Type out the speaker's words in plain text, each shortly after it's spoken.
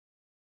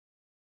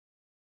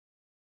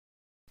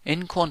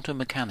In quantum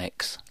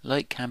mechanics,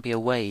 light can be a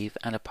wave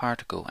and a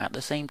particle at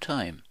the same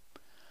time.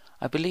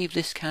 I believe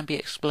this can be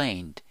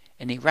explained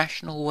in a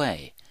rational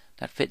way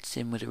that fits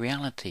in with the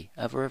reality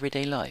of our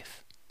everyday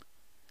life.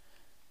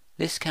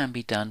 This can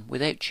be done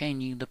without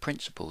changing the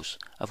principles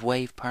of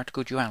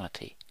wave-particle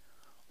duality.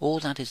 All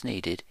that is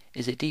needed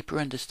is a deeper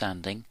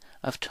understanding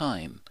of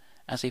time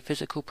as a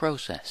physical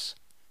process.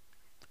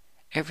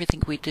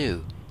 Everything we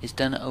do is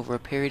done over a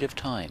period of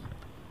time.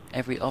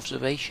 Every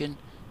observation,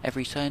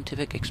 every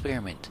scientific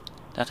experiment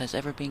that has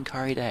ever been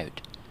carried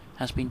out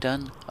has been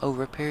done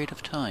over a period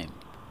of time.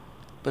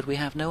 But we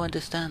have no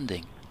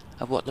understanding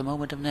of what the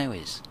moment of now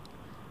is.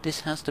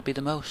 This has to be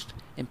the most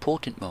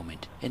important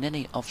moment in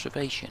any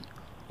observation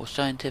or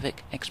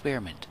scientific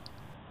experiment.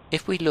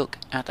 If we look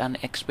at an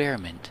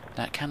experiment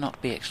that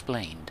cannot be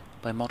explained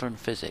by modern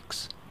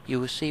physics, you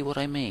will see what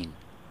I mean.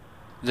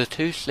 The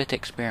two-slit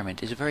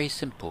experiment is very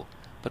simple,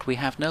 but we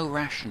have no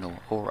rational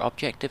or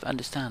objective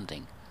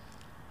understanding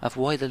of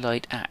why the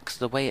light acts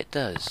the way it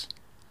does.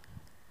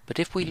 But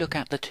if we look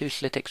at the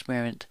two-slit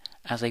experiment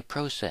as a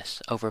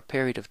process over a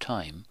period of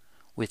time,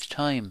 with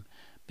time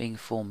being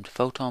formed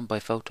photon by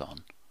photon,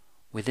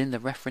 within the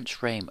reference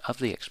frame of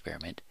the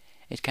experiment,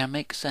 it can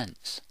make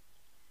sense.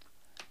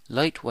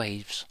 Light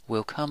waves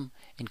will come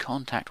in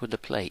contact with the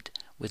plate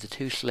with the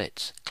two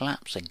slits,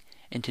 collapsing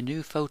into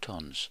new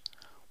photons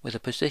with a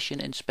position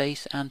in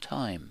space and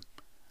time.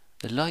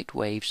 The light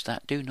waves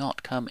that do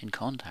not come in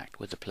contact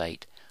with the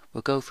plate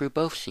will go through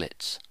both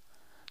slits.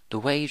 The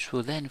waves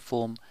will then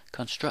form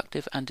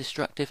constructive and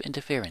destructive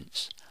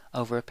interference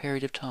over a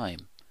period of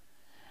time,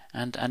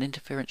 and an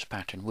interference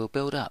pattern will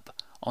build up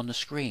on the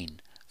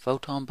screen,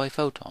 photon by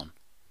photon.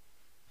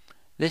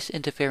 This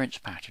interference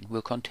pattern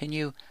will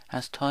continue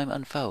as time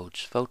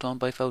unfolds, photon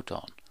by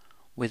photon,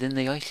 within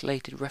the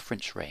isolated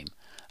reference frame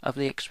of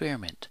the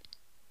experiment.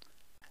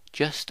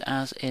 Just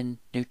as in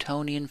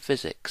Newtonian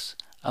physics,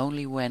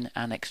 only when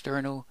an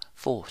external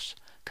force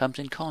comes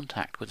in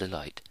contact with the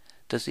light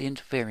does the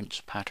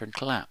interference pattern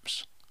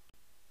collapse.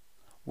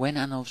 When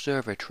an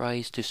observer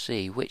tries to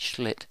see which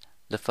slit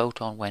the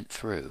photon went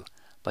through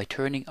by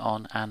turning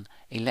on an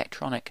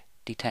electronic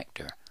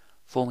detector,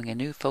 forming a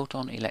new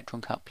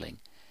photon-electron coupling,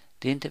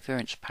 the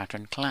interference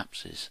pattern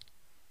collapses.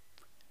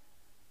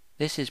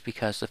 This is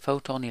because the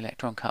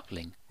photon-electron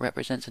coupling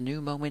represents a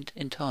new moment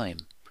in time,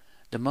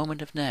 the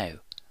moment of now,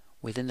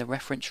 within the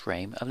reference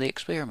frame of the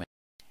experiment.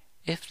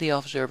 If the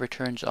observer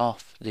turns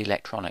off the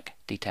electronic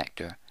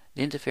detector,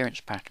 the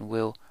interference pattern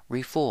will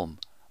reform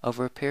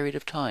over a period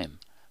of time,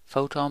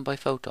 photon by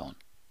photon.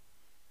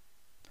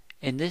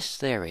 In this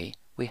theory,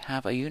 we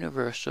have a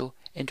universal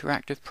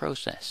interactive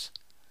process.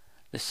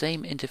 The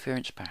same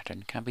interference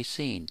pattern can be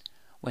seen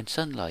when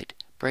sunlight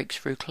breaks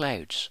through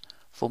clouds,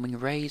 forming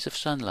rays of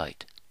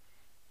sunlight.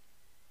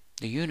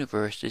 The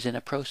universe is in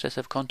a process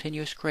of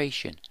continuous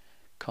creation,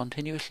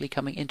 continuously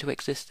coming into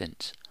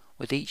existence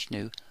with each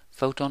new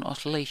photon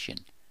oscillation.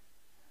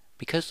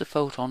 Because the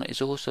photon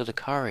is also the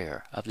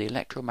carrier of the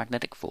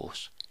electromagnetic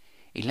force,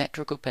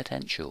 electrical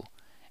potential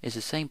is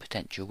the same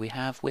potential we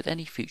have with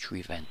any future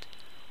event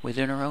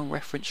within our own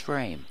reference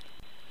frame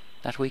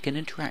that we can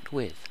interact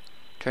with,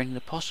 turning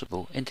the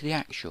possible into the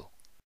actual.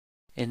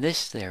 In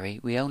this theory,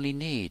 we only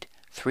need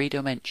 3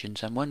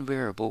 dimensions and 1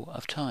 variable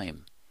of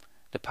time.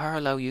 The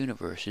parallel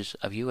universes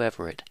of U.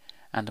 Everett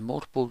and the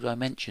multiple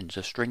dimensions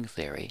of string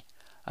theory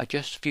are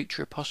just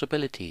future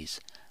possibilities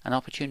and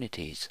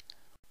opportunities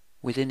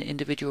within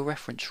individual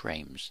reference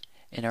frames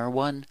in our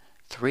one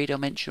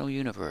 3-dimensional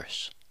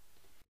universe.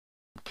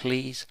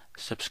 Please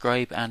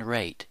subscribe and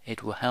rate.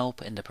 It will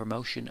help in the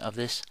promotion of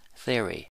this theory.